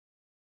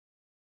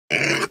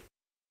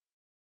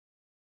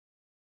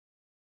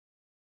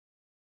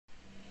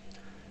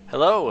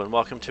Hello and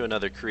welcome to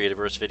another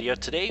Creativerse video.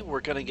 Today we're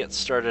going to get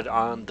started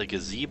on the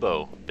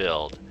gazebo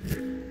build.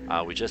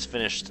 We just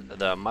finished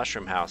the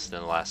mushroom house in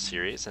the last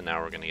series, and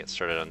now we're going to get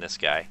started on this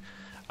guy.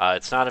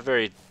 It's not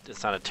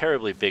a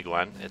terribly big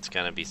one. It's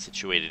going to be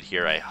situated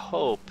here. I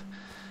hope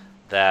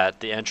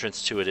that the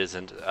entrance to it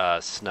isn't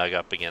snug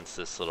up against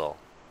this little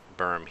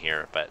berm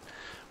here, but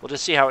we'll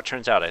just see how it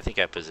turns out. I think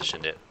I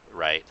positioned it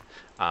right.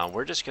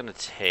 We're just going to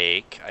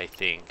take, I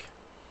think,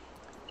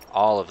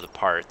 all of the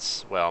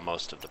parts, well,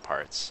 most of the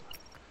parts.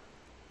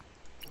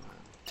 1,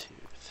 2,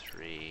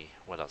 3.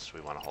 What else do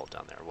we want to hold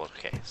down there? Well,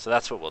 okay, so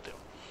that's what we'll do.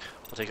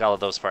 We'll take all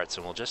of those parts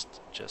and we'll just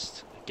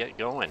get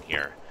going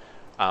here.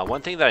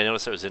 One thing that I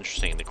noticed that was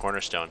interesting in the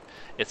cornerstone,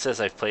 it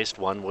says I've placed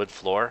one wood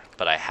floor,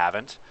 but I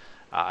haven't.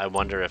 I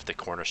wonder if the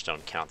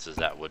cornerstone counts as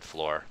that wood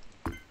floor,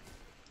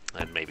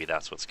 and maybe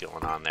that's what's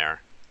going on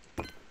there.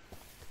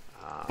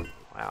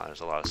 Wow,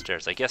 there's a lot of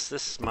stairs. I guess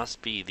this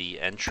must be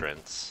the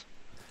entrance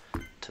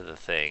to the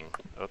thing.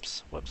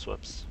 Oops,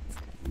 whoops.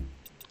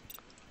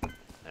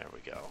 There we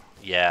go.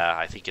 Yeah,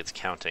 I think it's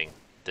counting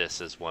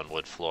this as one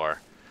wood floor.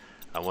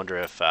 I wonder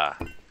if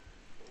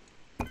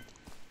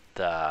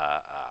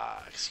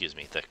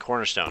the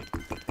cornerstone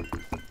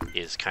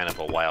is kind of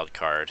a wild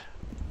card,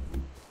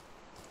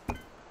 and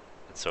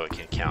so it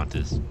can count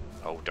as,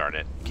 oh darn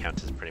it,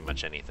 count as pretty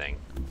much anything.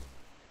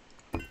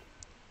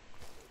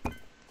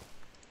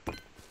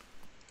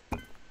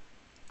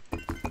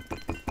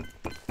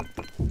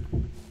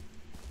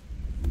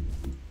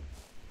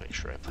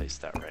 Sure I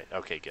placed that right.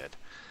 Okay, good.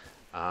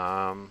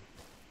 I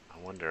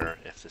wonder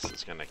if this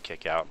is going to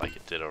kick out like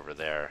it did over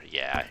there.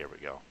 Yeah, here we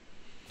go.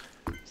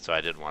 So I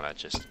didn't want to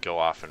just go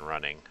off and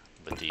running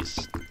with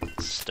these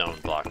stone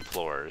block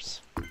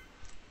floors.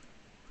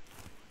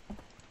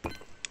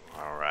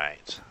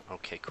 Alright.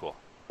 Okay, cool.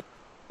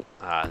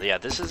 Yeah,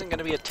 this isn't going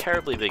to be a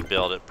terribly big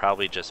build. It'll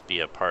probably just be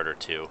a part or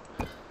two.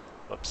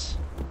 Whoops.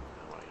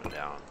 I want to go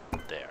down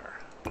there.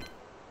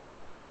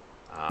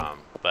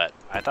 But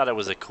I thought it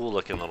was a cool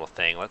looking little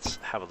thing. Let's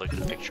have a look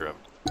at a picture of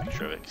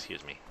it.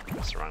 Excuse me,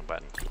 pressed the wrong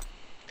button.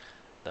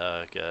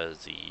 The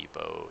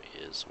gazebo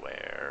is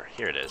where?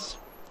 Here it is.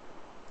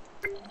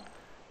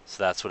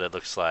 So that's what it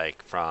looks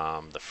like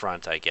from the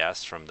front, I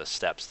guess, from the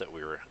steps that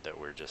we're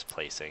just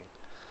placing.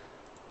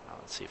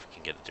 Let's see if we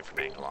can get a different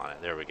angle on it.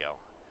 There we go.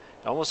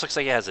 It almost looks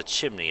like it has a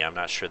chimney. I'm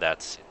not sure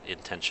that's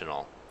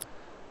intentional,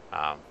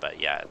 but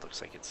yeah, it looks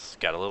like it's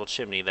got a little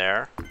chimney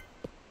there.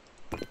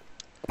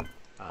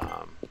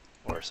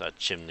 Or a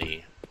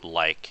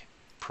chimney-like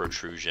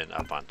protrusion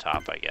up on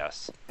top, I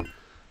guess.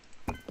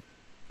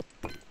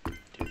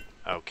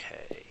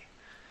 Okay.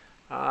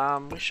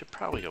 We should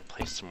probably go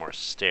place some more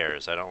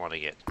stairs. I don't want to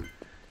get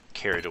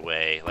carried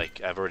away.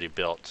 Like, I've already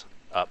built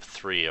up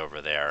 3 over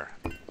there,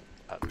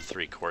 up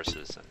 3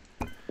 courses,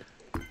 and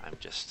I'm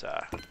just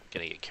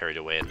gonna get carried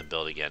away in the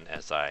build again,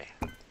 as I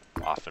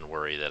often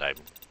worry that I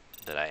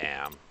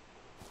am.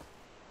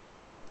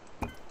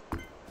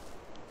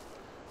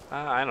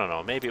 I don't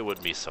know, maybe it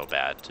wouldn't be so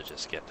bad to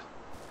just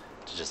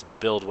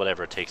build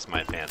whatever takes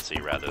my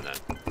fancy rather than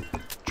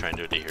trying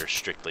to adhere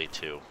strictly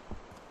to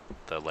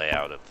the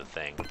layout of the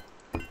thing.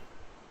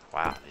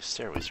 Wow, these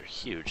stairways are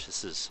huge.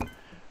 This is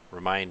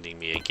reminding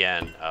me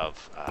again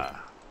of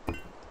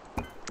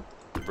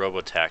the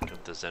Robotech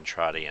with the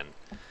Zentradi, and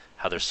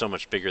how they're so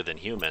much bigger than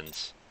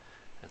humans,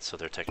 and so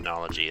their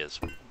technology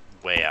is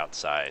way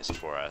outsized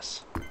for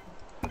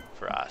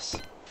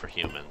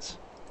humans.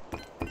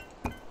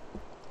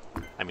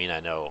 I mean,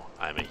 I know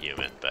I'm a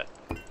human, but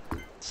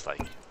it's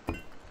like,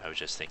 I was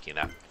just thinking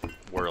that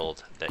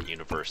world, that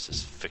universe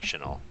is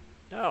fictional.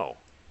 No.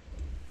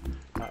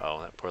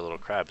 Uh-oh, that poor little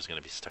crab is going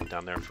to be stuck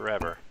down there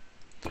forever.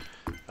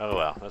 Oh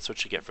well, that's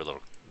what you get for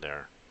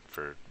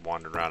for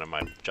wandering around on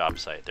my job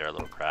site there,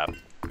 little crab.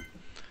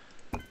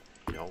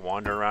 You don't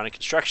wander around in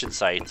construction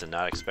sites and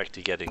not expect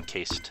to get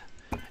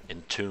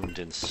entombed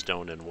in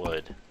stone and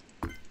wood.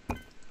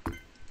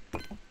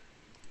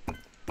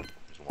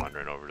 Just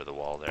wandering over to the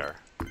wall there.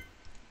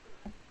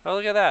 Oh,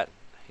 look at that.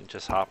 He can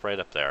just hop right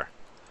up there.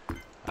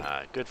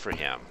 Good for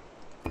him.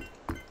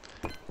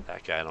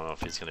 That guy, I don't know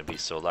if he's going to be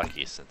so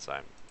lucky, since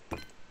I'm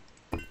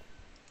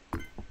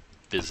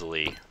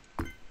busily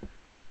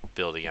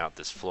building out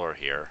this floor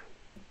here.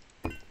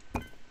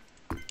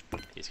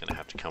 He's going to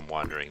have to come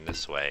wandering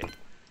this way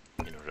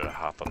in order to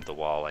hop up the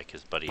wall like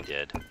his buddy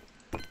did.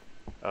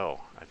 Oh,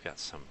 I've got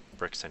some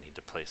bricks I need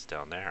to place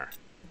down there.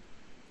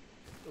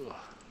 Ugh.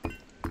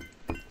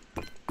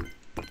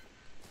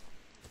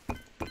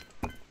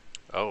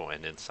 Oh,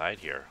 and inside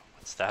here,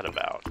 what's that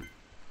about?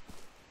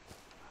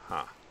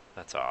 Huh,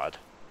 that's odd.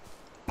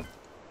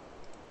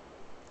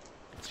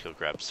 Let's go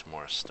grab some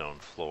more stone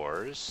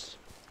floors.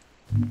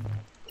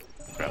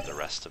 Grab the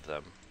rest of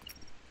them.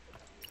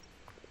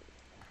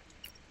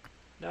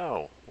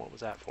 No, what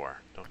was that for?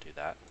 Don't do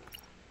that.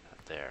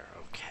 Not there,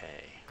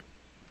 okay.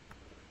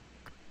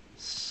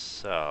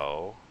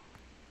 So,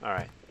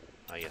 alright,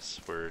 I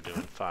guess we're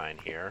doing fine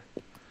here.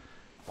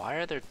 Why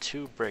are there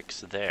 2 bricks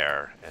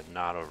there and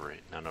none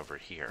over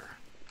here?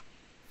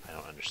 I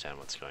don't understand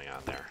what's going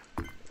on there.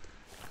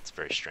 That's That's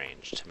very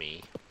strange to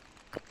me.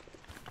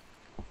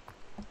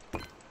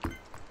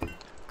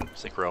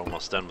 Looks like we're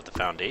almost done with the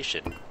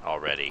foundation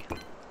already.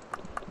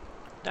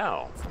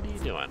 No, what are you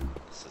doing?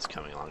 This is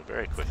coming along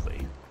very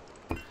quickly.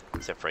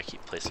 Except for I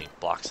keep placing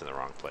blocks in the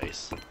wrong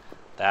place.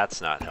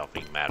 That's not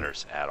helping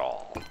matters at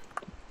all.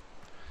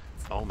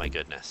 Oh my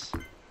goodness.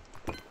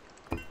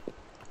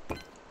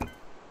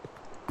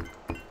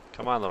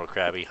 Come on, little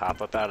crabby,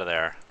 hop up out of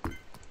there.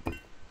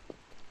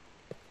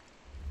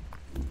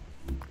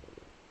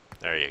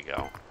 There you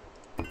go.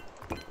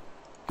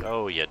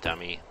 Go, you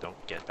dummy.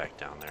 Don't get back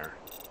down there.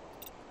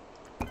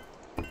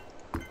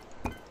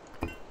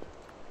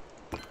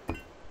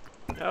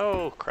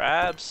 No,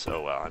 crabs.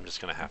 Oh well, I'm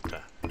just gonna have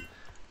to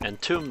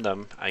entomb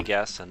them, I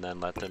guess, and then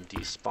let them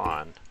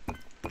despawn.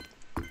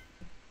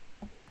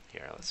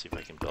 Here, let's see if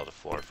I can build a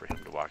floor for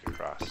him to walk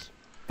across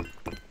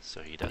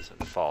so he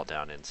doesn't fall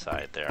down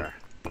inside there.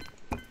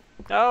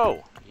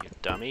 No, you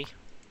dummy.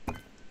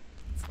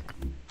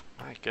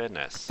 My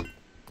goodness.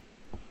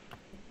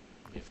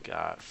 We've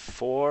got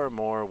 4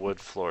 more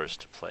wood floors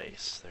to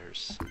place.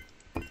 There's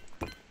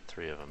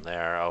 3 of them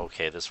there.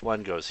 Okay, this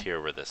one goes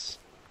here where this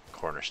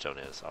cornerstone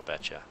is, I'll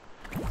bet you.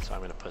 So I'm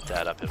going to put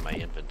that up in my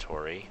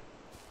inventory.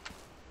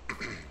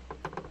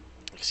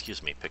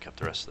 Excuse me, pick up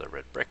the rest of the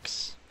red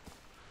bricks.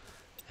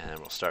 And then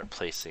we'll start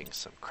placing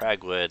some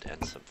cragwood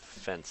and some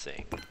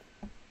fencing.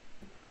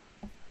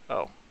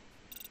 Oh,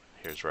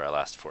 here's where our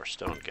last 4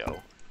 stone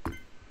go.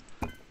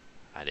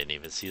 I didn't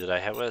even see that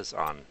I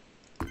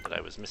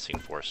was missing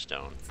 4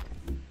 stone.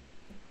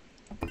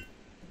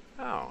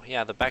 Oh,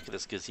 yeah, the back of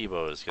this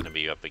gazebo is going to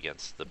be up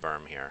against the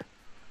berm here.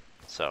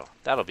 So,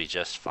 that'll be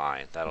just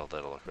fine. That'll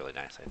look really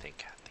nice, I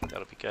think. I think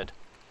that'll be good.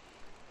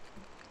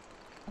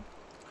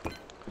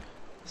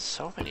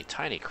 So many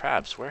tiny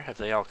crabs. Where have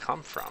they all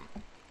come from?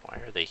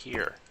 Why are they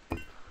here?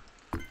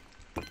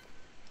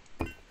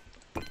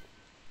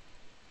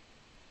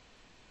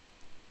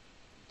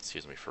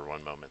 Excuse me for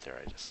one moment there.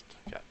 I just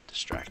got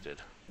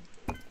distracted.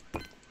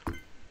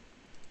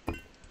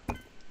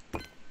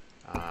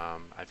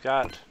 I've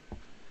got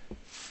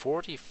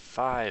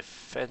 45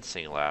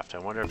 fencing left. I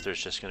wonder if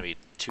there's just going to be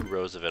 2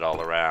 rows of it all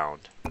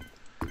around.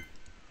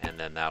 And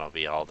then that'll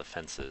be all the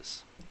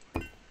fences.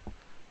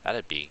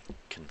 That'd be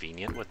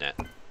convenient, wouldn't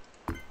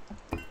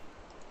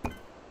it?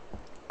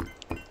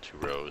 2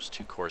 rows,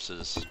 2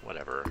 courses,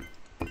 whatever.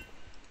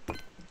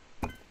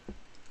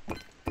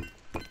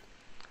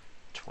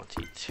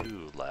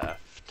 22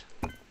 left.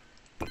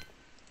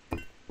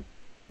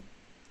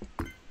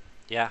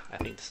 Yeah, I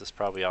think this is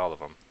probably all of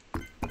them.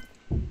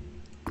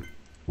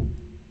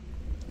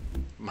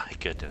 My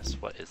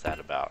goodness, what is that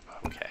about?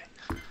 Okay.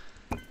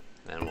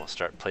 Then we'll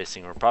start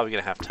placing, we're probably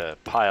going to have to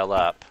pile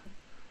up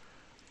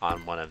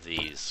on one of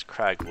these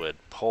cragwood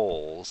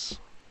poles.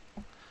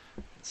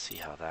 Let's see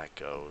how that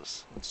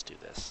goes. Let's do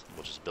this.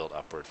 We'll just build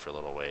upward for a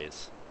little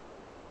ways.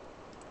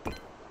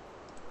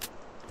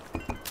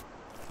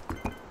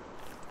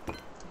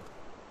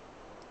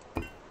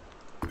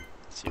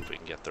 See if we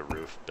can get the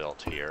roof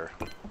built here.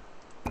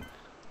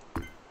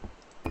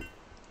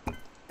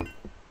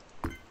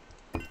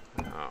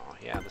 Oh,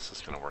 yeah, this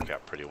is going to work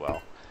out pretty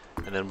well.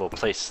 And then we'll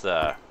place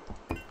the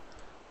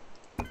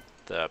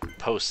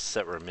posts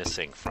that we're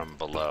missing from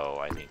below.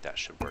 I think that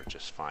should work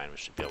just fine. We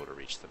should be able to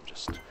reach them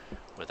just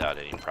without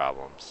any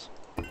problems.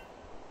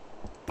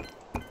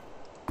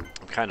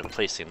 I'm kind of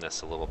placing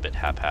this a little bit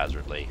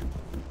haphazardly,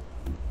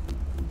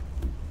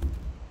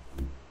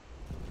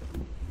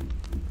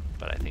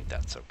 but I think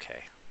that's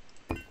okay.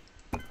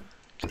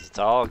 Because it's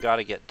all got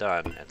to get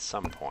done at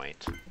some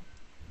point.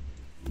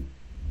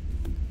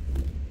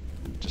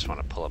 Just want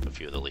to pull up a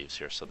few of the leaves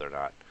here so they're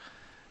not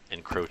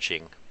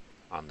encroaching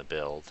on the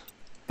build.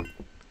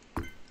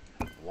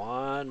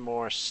 One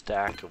more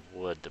stack of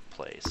wood to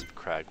place, of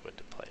cragwood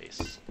to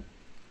place.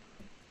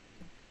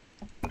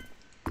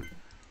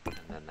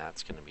 And then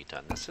that's going to be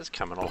done. This is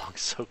coming along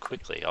so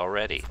quickly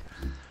already.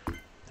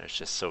 There's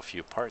just so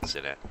few parts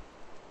in it.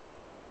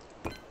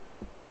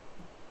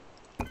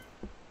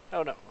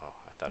 Oh no, oh,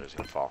 I thought it was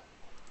going to fall.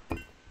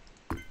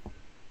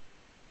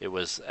 It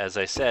was, as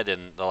I said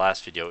in the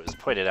last video, it was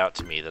pointed out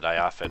to me that I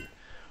often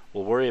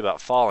will worry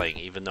about falling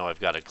even though I've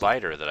got a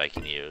glider that I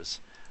can use.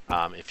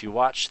 If you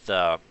watch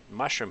the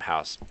mushroom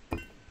house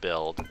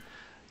build,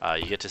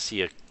 you get to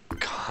see a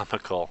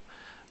comical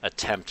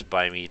attempt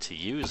by me to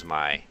use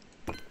my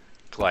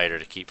glider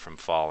to keep from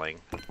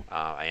falling.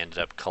 I ended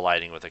up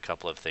colliding with a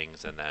couple of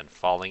things and then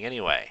falling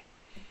anyway,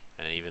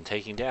 and even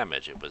taking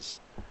damage. It was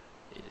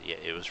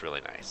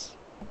really nice.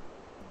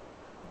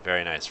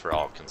 Very nice for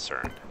all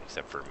concerned,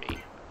 except for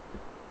me.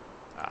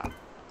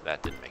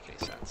 That didn't make any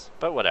sense,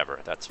 but whatever,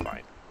 that's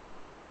fine.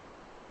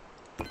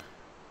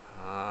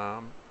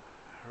 How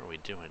are we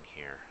doing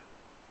here?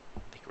 I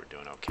think we're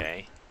doing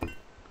okay.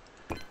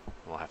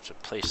 We'll have to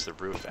place the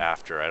roof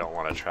after. I don't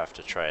want to have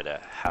to try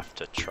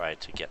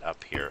to get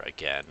up here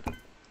again.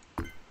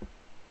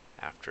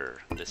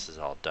 After this is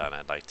all done,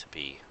 I'd like to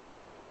be...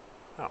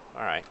 Oh,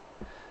 alright.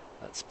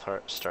 Let's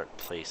start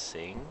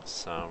placing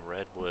some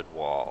redwood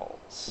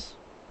walls.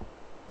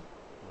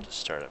 We'll just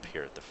start up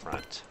here at the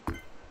front.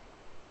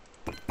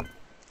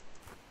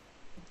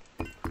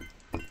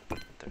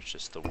 There's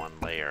just the one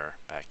layer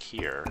back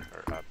here,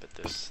 or up at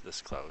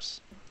this close.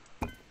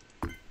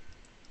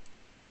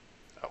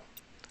 Oh,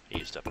 I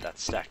used up that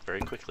stack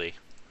very quickly.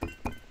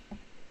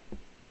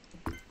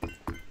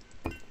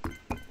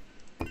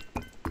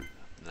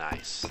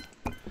 Nice.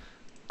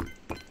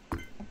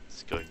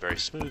 It's going very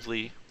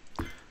smoothly.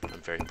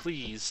 I'm very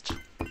pleased.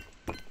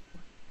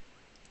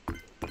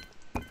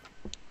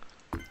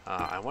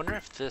 I wonder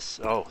if this...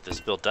 Oh, this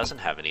build doesn't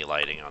have any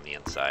lighting on the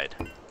inside.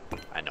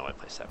 I know I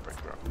placed that brick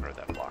wrong, or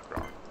that block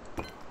wrong.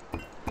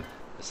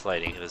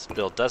 This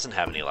build doesn't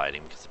have any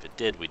lighting, because if it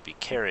did, we'd be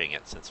carrying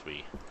it since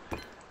we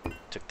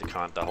took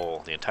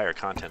the entire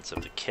contents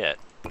of the kit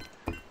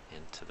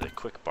into the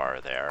quick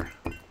bar there.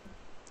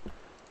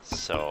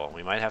 So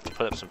we might have to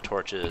put up some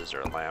torches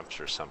or lamps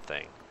or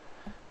something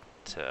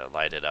to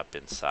light it up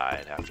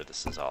inside after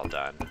this is all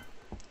done.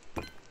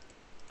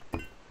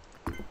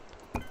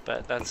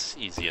 But that's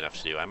easy enough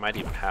to do. I might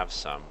even have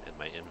some in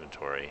my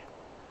inventory.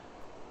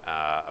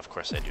 Of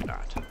course I do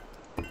not.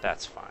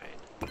 That's fine.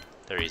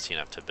 They're easy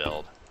enough to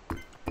build.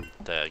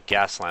 The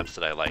gas lamps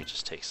that I like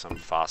just take some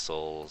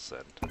fossils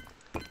and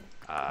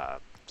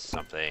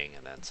something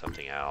and then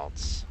something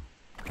else.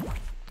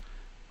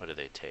 What do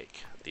they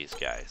take? These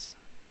guys.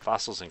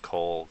 Fossils and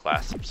coal,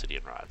 glass,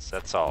 obsidian rods.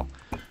 That's all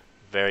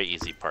very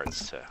easy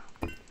parts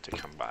to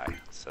come by.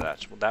 So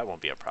that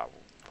won't be a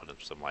problem. Put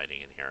up some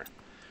lighting in here.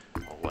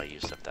 Oh, I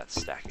used up that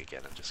stack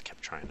again and just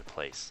kept trying to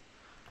place.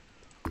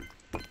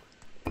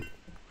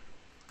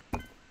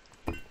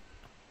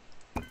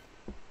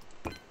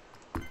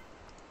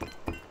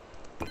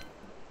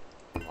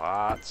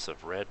 Lots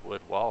of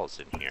redwood walls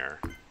in here.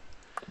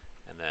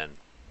 And then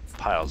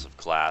piles of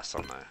glass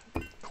on the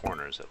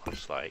corners, it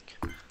looks like.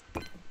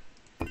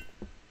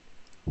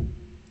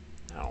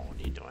 Now, what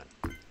are you doing?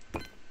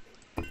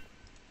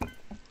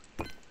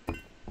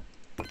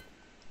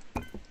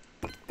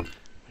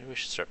 Maybe we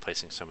should start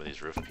placing some of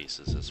these roof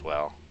pieces as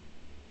well.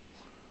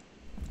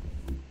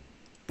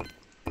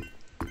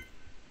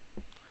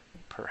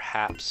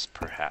 Perhaps.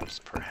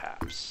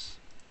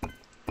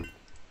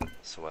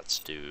 So let's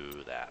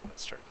do that.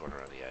 Let's start going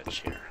around the edge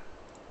here.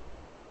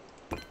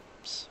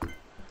 Oops.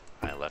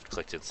 I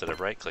left-clicked instead of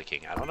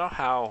right-clicking. I don't know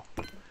how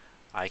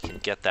I can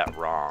get that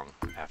wrong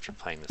after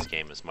playing this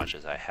game as much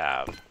as I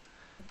have.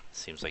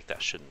 Seems like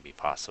that shouldn't be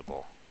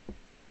possible.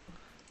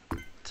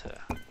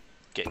 To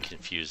get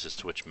confused as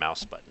to which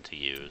mouse button to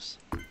use.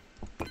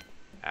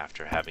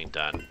 After having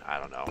done, I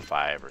don't know,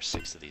 5 or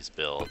 6 of these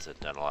builds and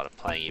done a lot of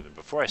playing even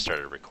before I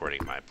started recording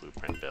my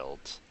blueprint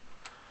builds.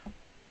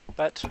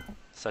 But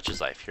such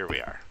is life. Here we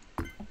are.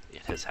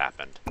 It has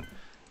happened.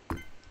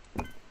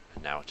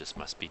 And now it just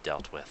must be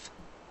dealt with.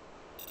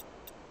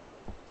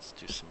 Let's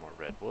do some more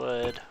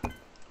redwood.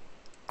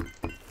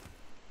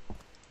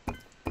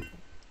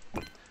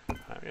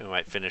 We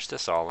might finish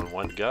this all in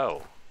one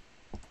go.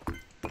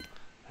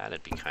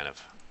 That'd be kind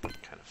of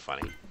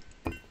funny.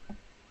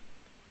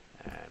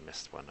 I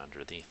missed one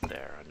underneath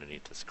there,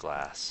 underneath this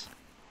glass.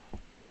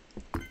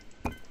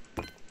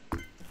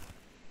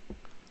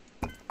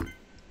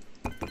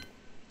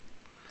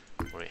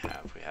 What do we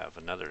have? We have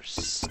another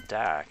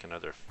stack,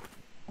 another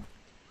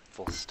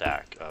full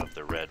stack of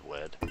the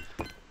redwood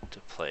to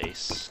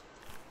place.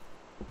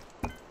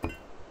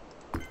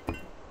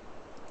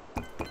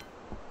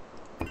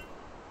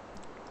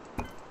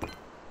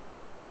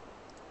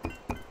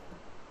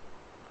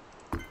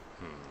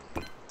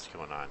 What's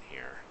going on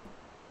here?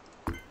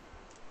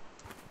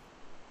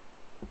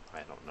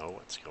 I don't know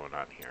what's going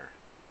on here.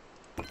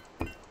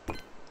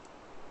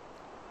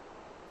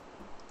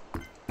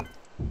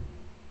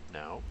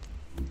 No.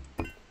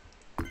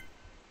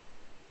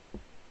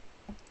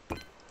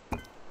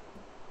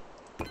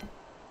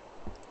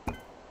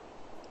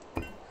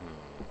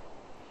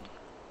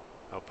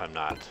 Hope I'm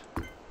not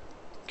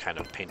kind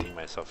of painting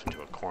myself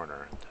into a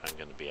corner that I'm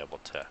going to be able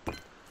to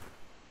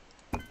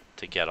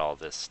get all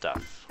this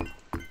stuff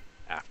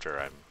after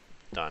I'm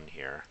done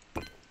here.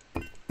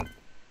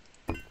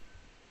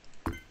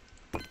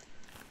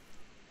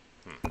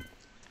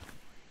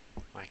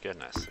 My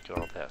goodness, look at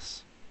all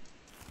this.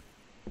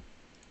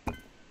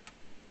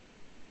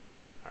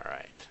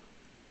 Alright.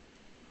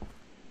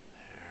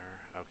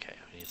 There. Okay,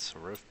 we need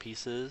some roof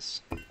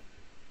pieces.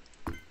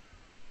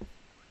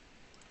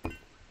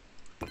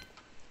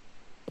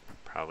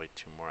 Probably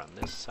 2 more on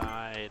this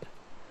side.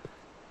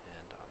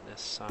 And on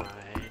this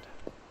side.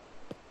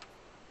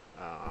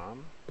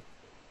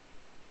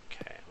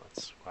 Okay,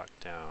 let's walk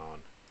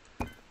down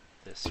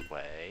this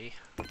way.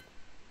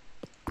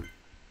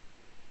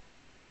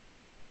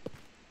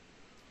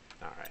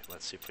 Alright,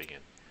 let's see if we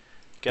can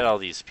get all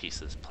these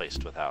pieces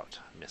placed without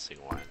missing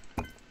one.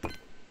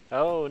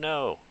 Oh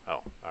no!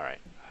 Oh,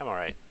 alright. I'm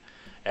alright.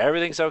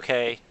 Everything's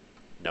okay.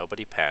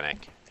 Nobody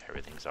panic.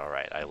 Everything's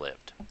alright. I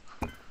lived.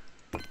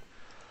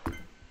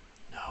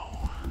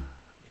 No.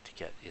 Need to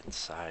get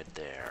inside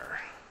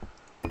there.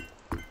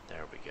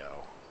 There we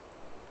go.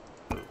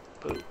 Boop,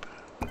 boop.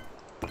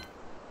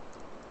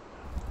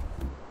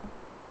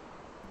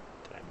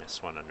 Did I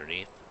this one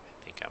underneath?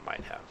 I think I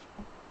might have.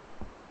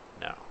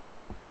 No.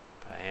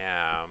 But I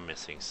am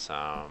missing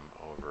some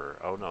over...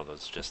 Oh no,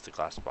 those are just the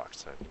glass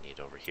blocks that we need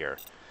over here.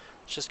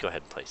 Let's just go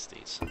ahead and place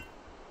these.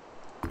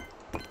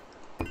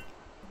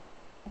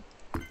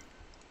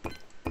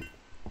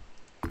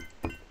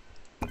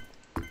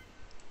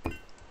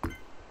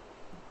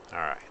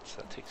 Alright, so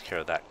that takes care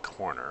of that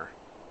corner.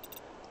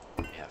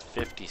 We have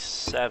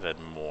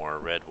 57 more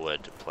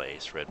redwood to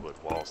place. Redwood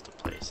walls to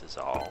place is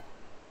all.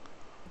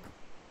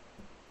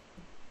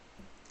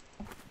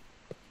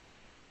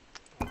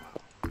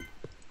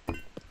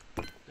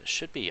 It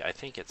should be, I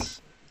think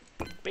it's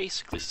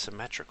basically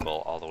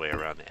symmetrical all the way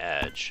around the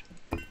edge.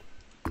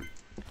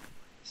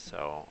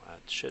 So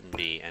it shouldn't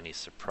be any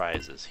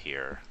surprises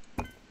here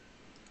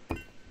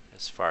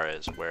as far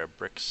as where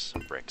bricks,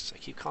 I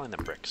keep calling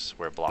them bricks,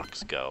 where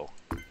blocks go.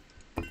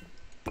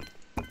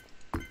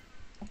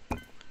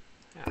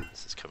 Yeah,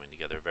 this is coming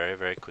together very,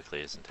 very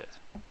quickly, isn't it?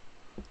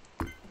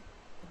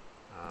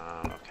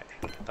 Okay,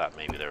 I thought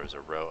maybe there was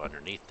a row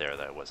underneath there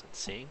that I wasn't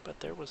seeing, but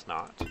there was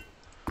not. Get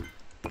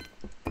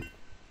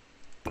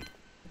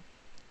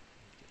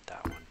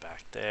that one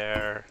back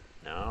there.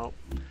 No.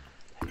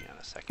 Hang on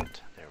a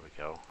second. There we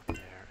go.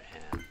 There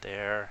and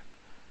there.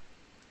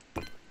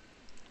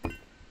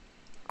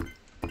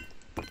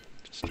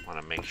 Just want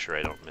to make sure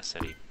I don't miss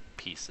any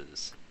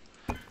pieces.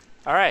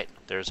 Alright,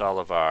 there's all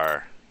of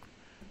our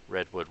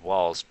redwood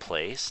walls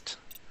placed.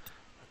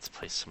 Let's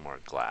place some more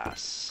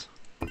glass.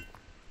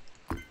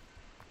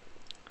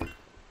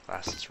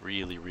 Glass is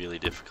really, really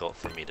difficult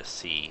for me to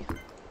see.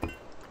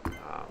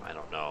 I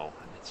don't know.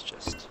 It's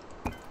just...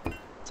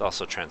 It's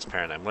also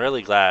transparent. I'm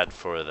really glad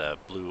for the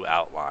blue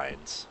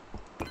outlines.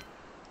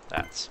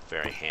 That's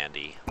very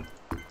handy.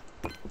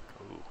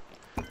 Ooh,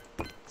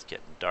 it's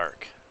getting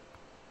dark.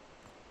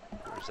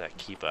 Where's that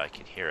Keepa? I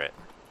can hear it.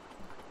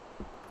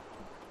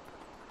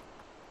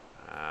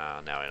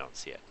 Now I don't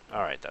see it.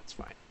 Alright, that's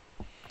fine.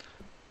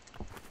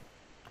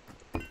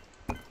 I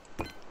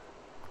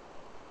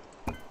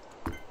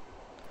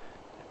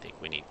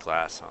think we need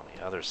glass on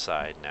the other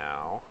side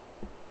now.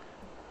 I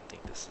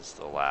think this is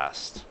the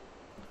last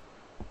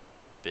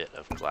bit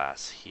of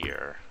glass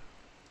here.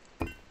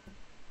 What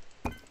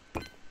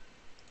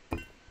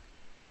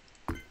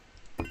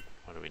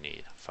do we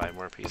need? 5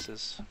 more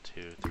pieces?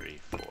 2, 3,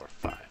 4,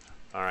 5.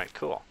 Alright,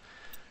 cool.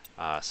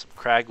 Some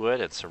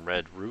cragwood and some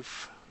red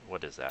roof.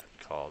 What is that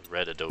called?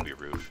 Red adobe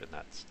roof, and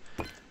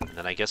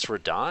then I guess we're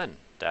done.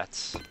 Yeah,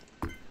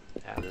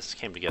 this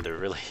came together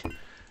really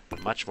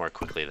much more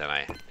quickly than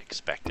I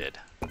expected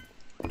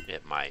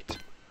it might.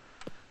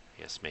 I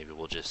guess maybe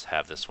we'll just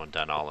have this one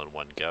done all in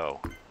one go.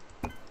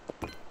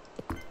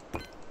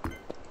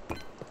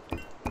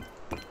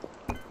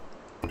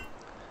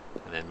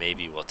 And then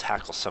maybe we'll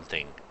tackle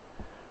something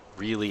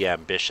really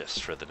ambitious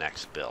for the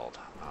next build.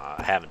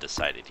 I haven't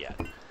decided yet.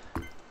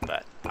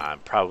 But I'm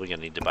probably going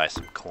to need to buy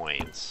some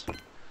coins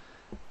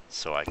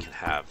so I can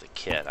have the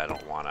kit. I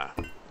don't want to...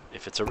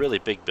 If it's a really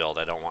big build,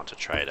 I don't want to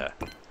try to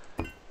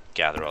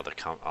gather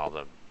all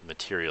the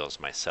materials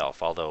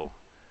myself. Although,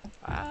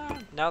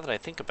 now that I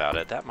think about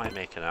it, that might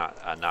make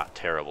a not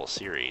terrible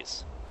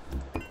series.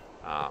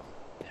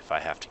 If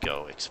I have to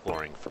go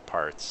exploring for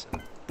parts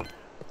and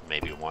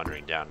maybe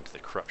wandering down into the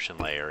corruption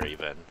layer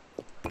even,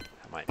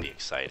 that might be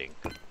exciting.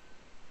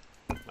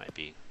 Might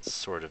be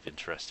sort of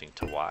interesting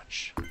to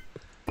watch.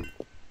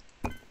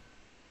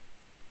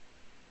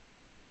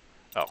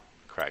 Oh,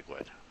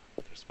 cragwood.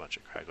 There's a bunch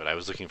of cragwood. I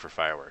was looking for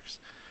fireworks.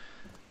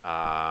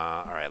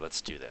 Alright,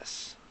 let's do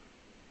this.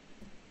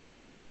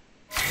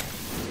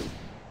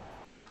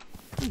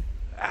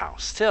 Ow,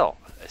 still.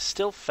 I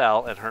still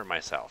fell and hurt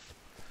myself.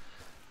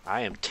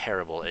 I am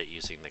terrible at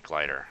using the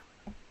glider.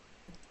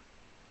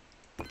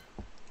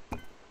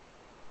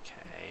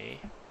 Okay.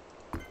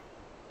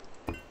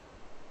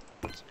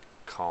 There's a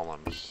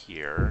column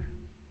here.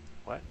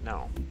 What?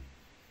 No.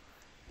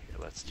 Here,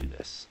 let's do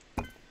this.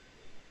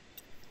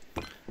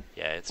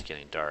 Yeah, it's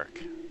getting dark.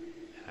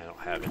 I don't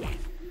have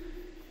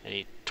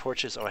any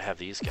torches. Oh, I have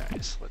these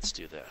guys. Let's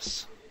do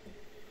this.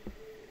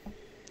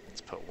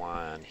 Let's put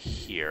one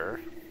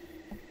here.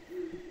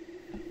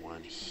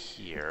 One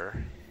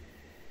here.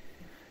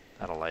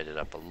 That'll light it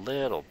up a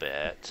little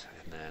bit.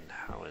 And then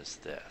how is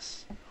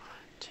this?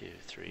 2,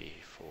 3,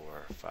 4,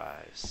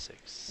 5,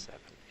 6, 7,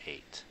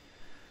 8.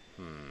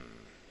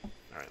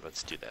 Alright,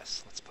 let's do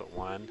this. Let's put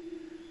one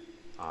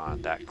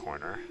on that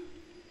corner.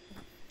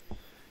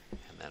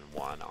 And then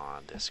one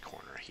on this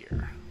corner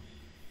here.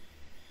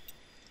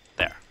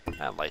 There.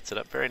 That lights it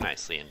up very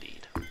nicely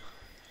indeed.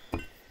 Yeah.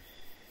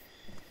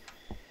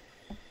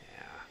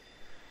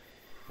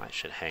 I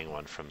should hang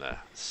one from the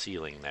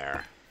ceiling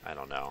there. I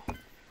don't know.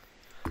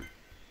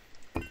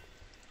 I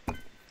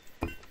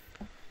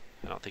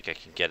don't think I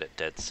can get it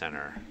dead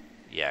center.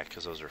 Yeah,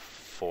 because those are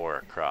 4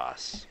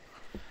 across.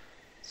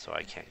 So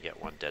I can't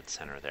get one dead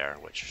center there,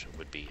 which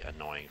would be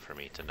annoying for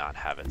me to not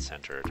have it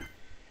centered.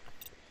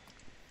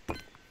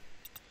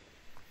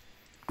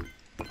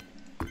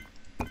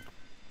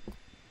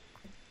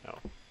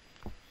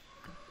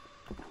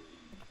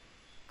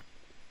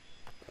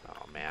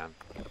 Oh man.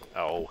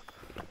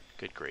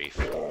 grief.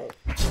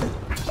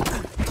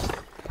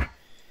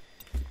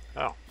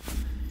 Oh.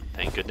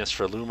 Thank goodness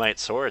for Lumite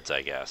swords,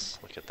 I guess.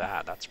 Look at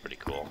that. That's pretty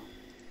cool.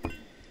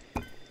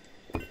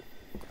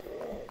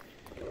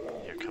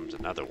 Here comes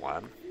another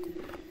one.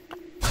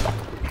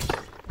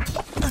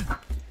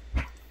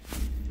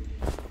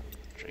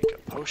 Drink a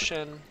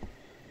potion.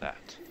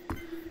 That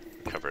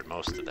recovered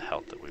most of the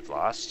health that we've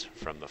lost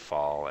from the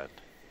fall and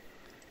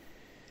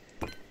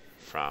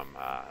from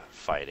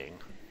fighting.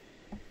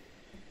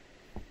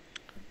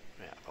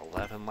 We have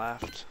 11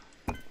 left.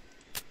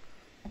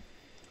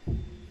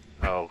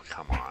 Oh,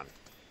 come on.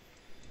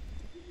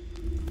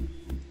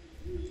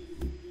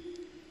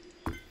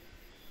 Put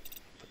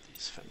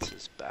these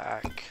fences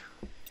back.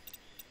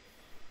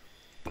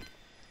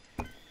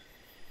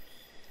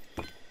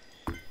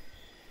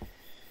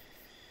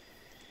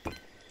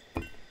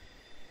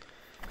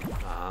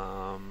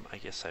 I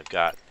guess I've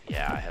got,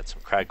 yeah, I had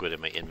some cragwood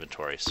in my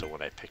inventory, so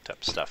when I picked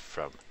up stuff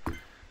from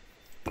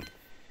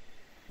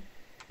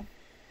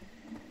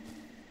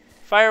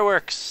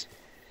fireworks!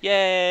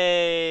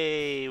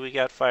 Yay! We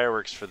got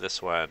fireworks for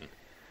this one.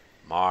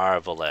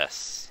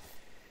 Marvelous.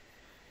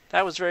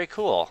 That was very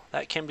cool.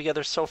 That came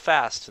together so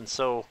fast and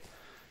so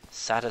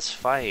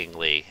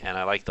satisfyingly. And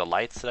I like the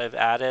lights that I've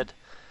added.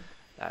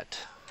 That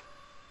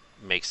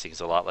makes things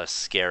a lot less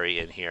scary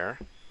in here.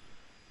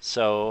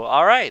 So,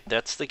 alright,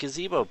 that's the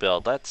gazebo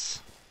build.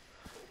 Let's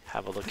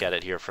have a look at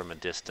it here from a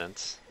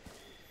distance.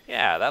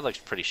 Yeah, that looks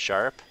pretty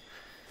sharp.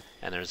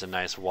 And there's a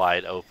nice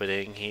wide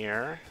opening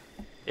here.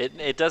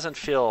 It doesn't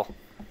feel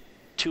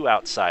too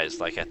outsized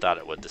like I thought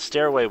it would. The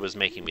stairway was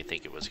making me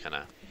think it was going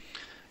to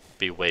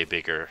be way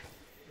bigger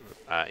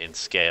in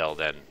scale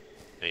than,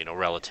 you know,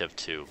 relative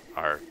to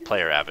our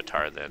player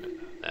avatar than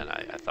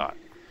I thought.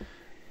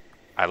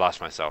 I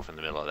lost myself in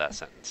the middle of that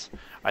sentence.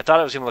 I thought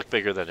it was going to look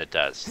bigger than it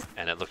does,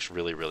 and it looks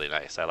really, really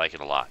nice. I like it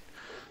a lot.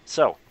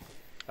 So,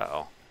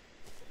 uh-oh.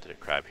 Did a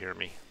crab hear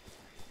me?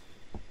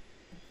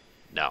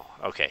 No.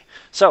 Okay.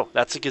 So,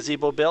 that's a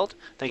gazebo build.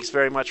 Thanks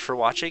very much for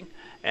watching,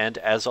 and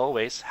as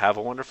always, have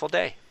a wonderful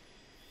day.